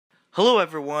Hello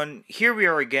everyone, here we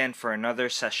are again for another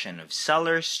session of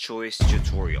Seller's Choice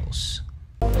Tutorials.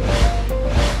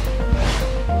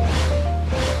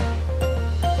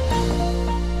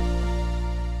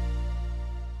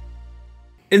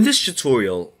 In this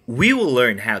tutorial, we will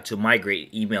learn how to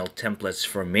migrate email templates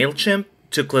from MailChimp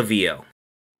to Klaviyo.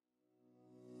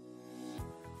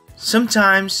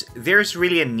 Sometimes, there's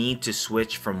really a need to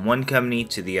switch from one company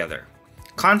to the other.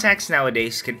 Contacts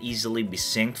nowadays can easily be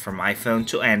synced from iPhone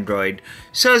to Android,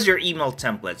 so as your email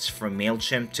templates from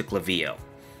MailChimp to Klaviyo.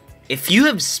 If you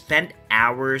have spent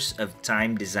hours of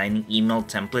time designing email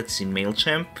templates in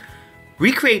MailChimp,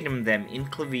 recreating them in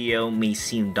Klaviyo may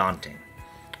seem daunting.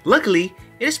 Luckily,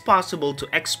 it is possible to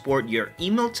export your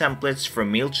email templates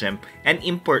from MailChimp and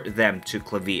import them to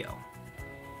Klaviyo.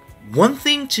 One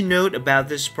thing to note about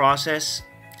this process,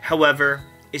 however,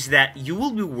 is that you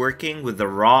will be working with the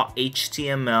raw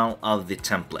HTML of the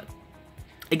template.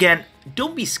 Again,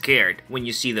 don't be scared when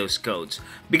you see those codes,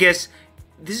 because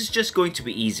this is just going to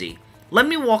be easy. Let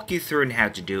me walk you through on how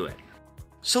to do it.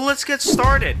 So let's get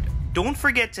started. Don't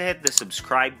forget to hit the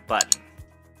subscribe button.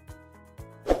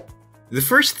 The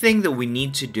first thing that we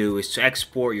need to do is to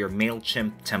export your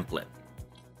MailChimp template.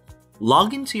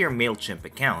 Log into your MailChimp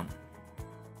account.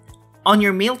 On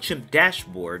your MailChimp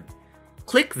dashboard,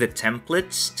 click the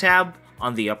Templates tab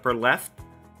on the upper left.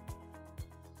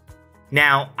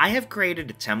 Now, I have created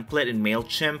a template in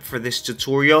MailChimp for this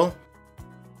tutorial.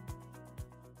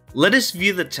 Let us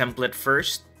view the template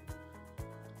first.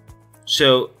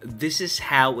 So, this is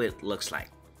how it looks like.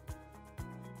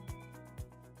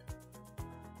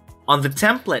 On the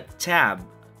Template tab,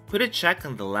 put a check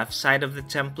on the left side of the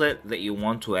template that you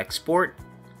want to export.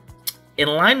 In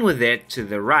line with it to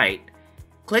the right,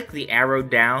 click the arrow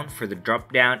down for the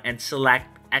drop-down and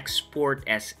select Export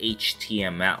as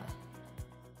HTML.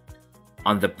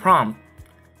 On the prompt,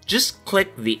 just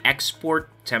click the Export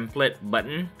Template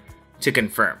button to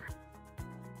confirm.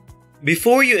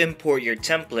 Before you import your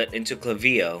template into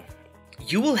Klaviyo,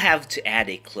 you will have to add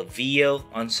a Klaviyo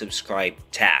unsubscribe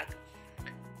tag.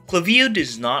 Klaviyo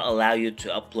does not allow you to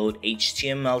upload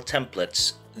HTML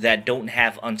templates that don't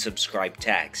have unsubscribe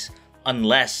tags,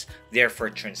 unless they're for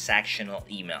transactional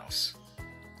emails.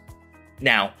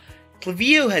 Now,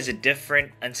 Klaviyo has a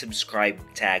different unsubscribe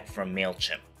tag from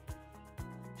MailChimp.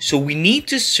 So we need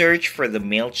to search for the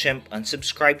MailChimp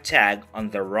unsubscribe tag on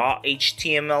the raw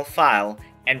HTML file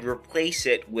and replace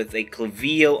it with a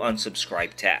Klaviyo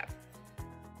unsubscribe tag.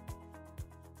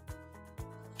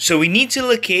 So we need to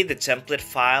locate the template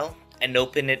file and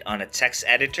open it on a text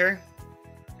editor.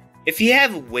 If you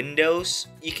have Windows,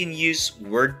 you can use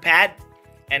WordPad,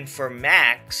 and for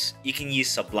Macs, you can use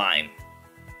Sublime.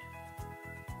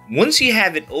 Once you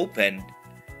have it opened,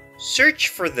 search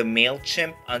for the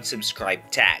MailChimp unsubscribe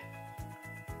tag.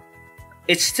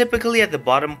 It's typically at the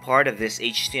bottom part of this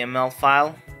HTML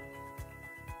file.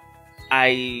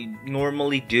 I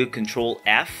normally do Ctrl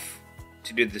F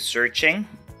to do the searching.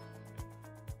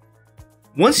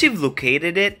 Once you've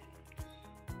located it,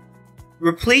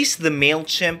 replace the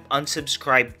MailChimp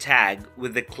unsubscribe tag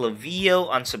with the Klaviyo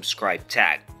unsubscribe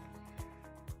tag.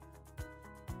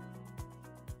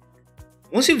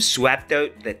 Once you've swapped out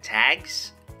the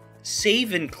tags,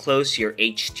 save and close your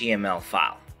HTML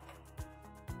file.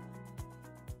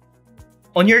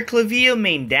 On your Klaviyo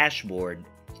main dashboard,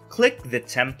 click the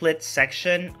Template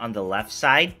section on the left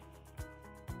side.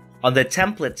 On the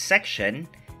Template section,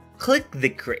 click the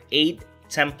Create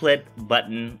Template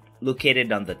button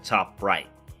located on the top right.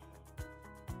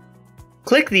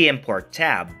 Click the Import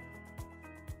tab,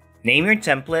 name your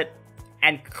template,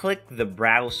 and click the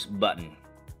Browse button.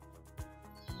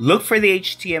 Look for the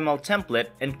HTML template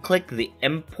and click the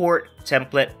Import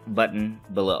Template button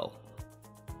below.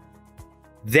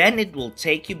 Then it will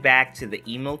take you back to the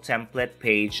email template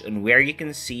page on where you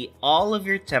can see all of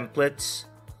your templates.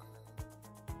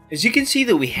 As you can see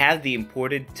that we have the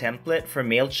imported template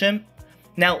from MailChimp.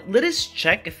 Now, let us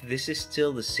check if this is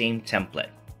still the same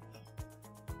template.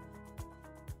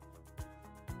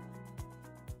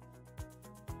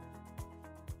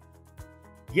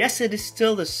 Yes, it is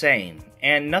still the same,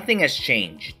 and nothing has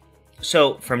changed.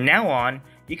 So, from now on,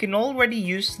 you can already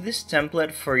use this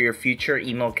template for your future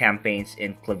email campaigns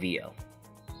in Klaviyo.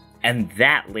 And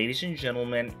that, ladies and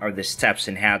gentlemen, are the steps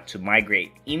in how to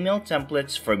migrate email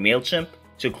templates from MailChimp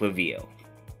to Klaviyo.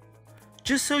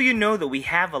 Just so you know that we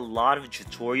have a lot of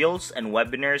tutorials and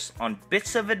webinars on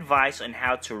bits of advice on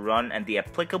how to run and the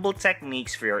applicable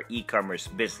techniques for your e-commerce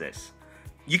business.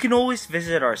 You can always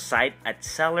visit our site at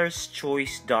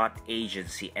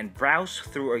sellerschoice.agency and browse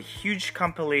through our huge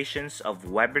compilations of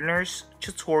webinars,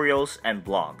 tutorials, and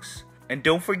blogs. And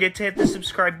don't forget to hit the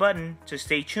subscribe button to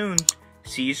stay tuned.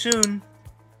 See you soon.